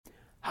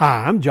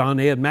Hi, I'm John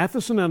Ed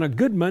Matheson, and a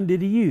good Monday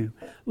to you.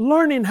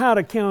 Learning how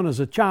to count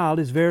as a child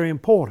is very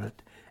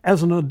important.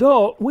 As an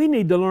adult, we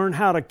need to learn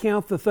how to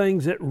count the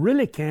things that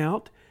really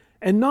count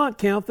and not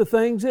count the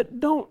things that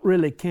don't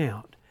really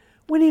count.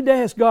 We need to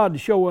ask God to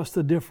show us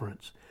the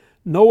difference.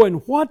 Knowing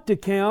what to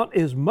count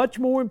is much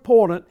more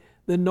important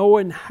than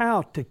knowing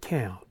how to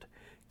count.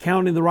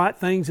 Counting the right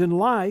things in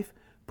life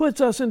puts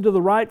us into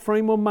the right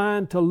frame of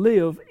mind to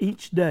live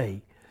each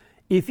day.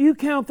 If you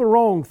count the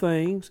wrong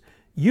things,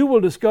 you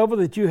will discover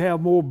that you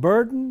have more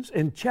burdens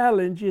and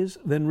challenges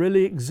than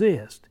really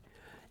exist.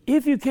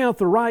 If you count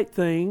the right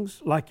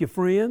things, like your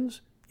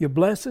friends, your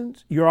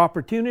blessings, your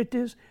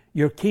opportunities,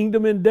 your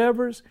kingdom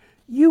endeavors,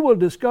 you will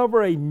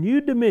discover a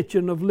new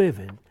dimension of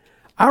living.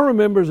 I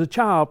remember as a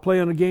child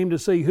playing a game to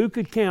see who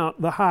could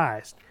count the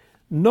highest.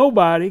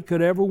 Nobody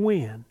could ever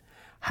win.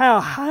 How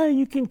high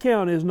you can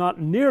count is not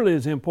nearly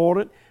as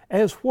important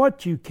as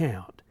what you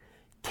count.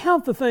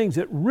 Count the things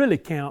that really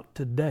count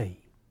today.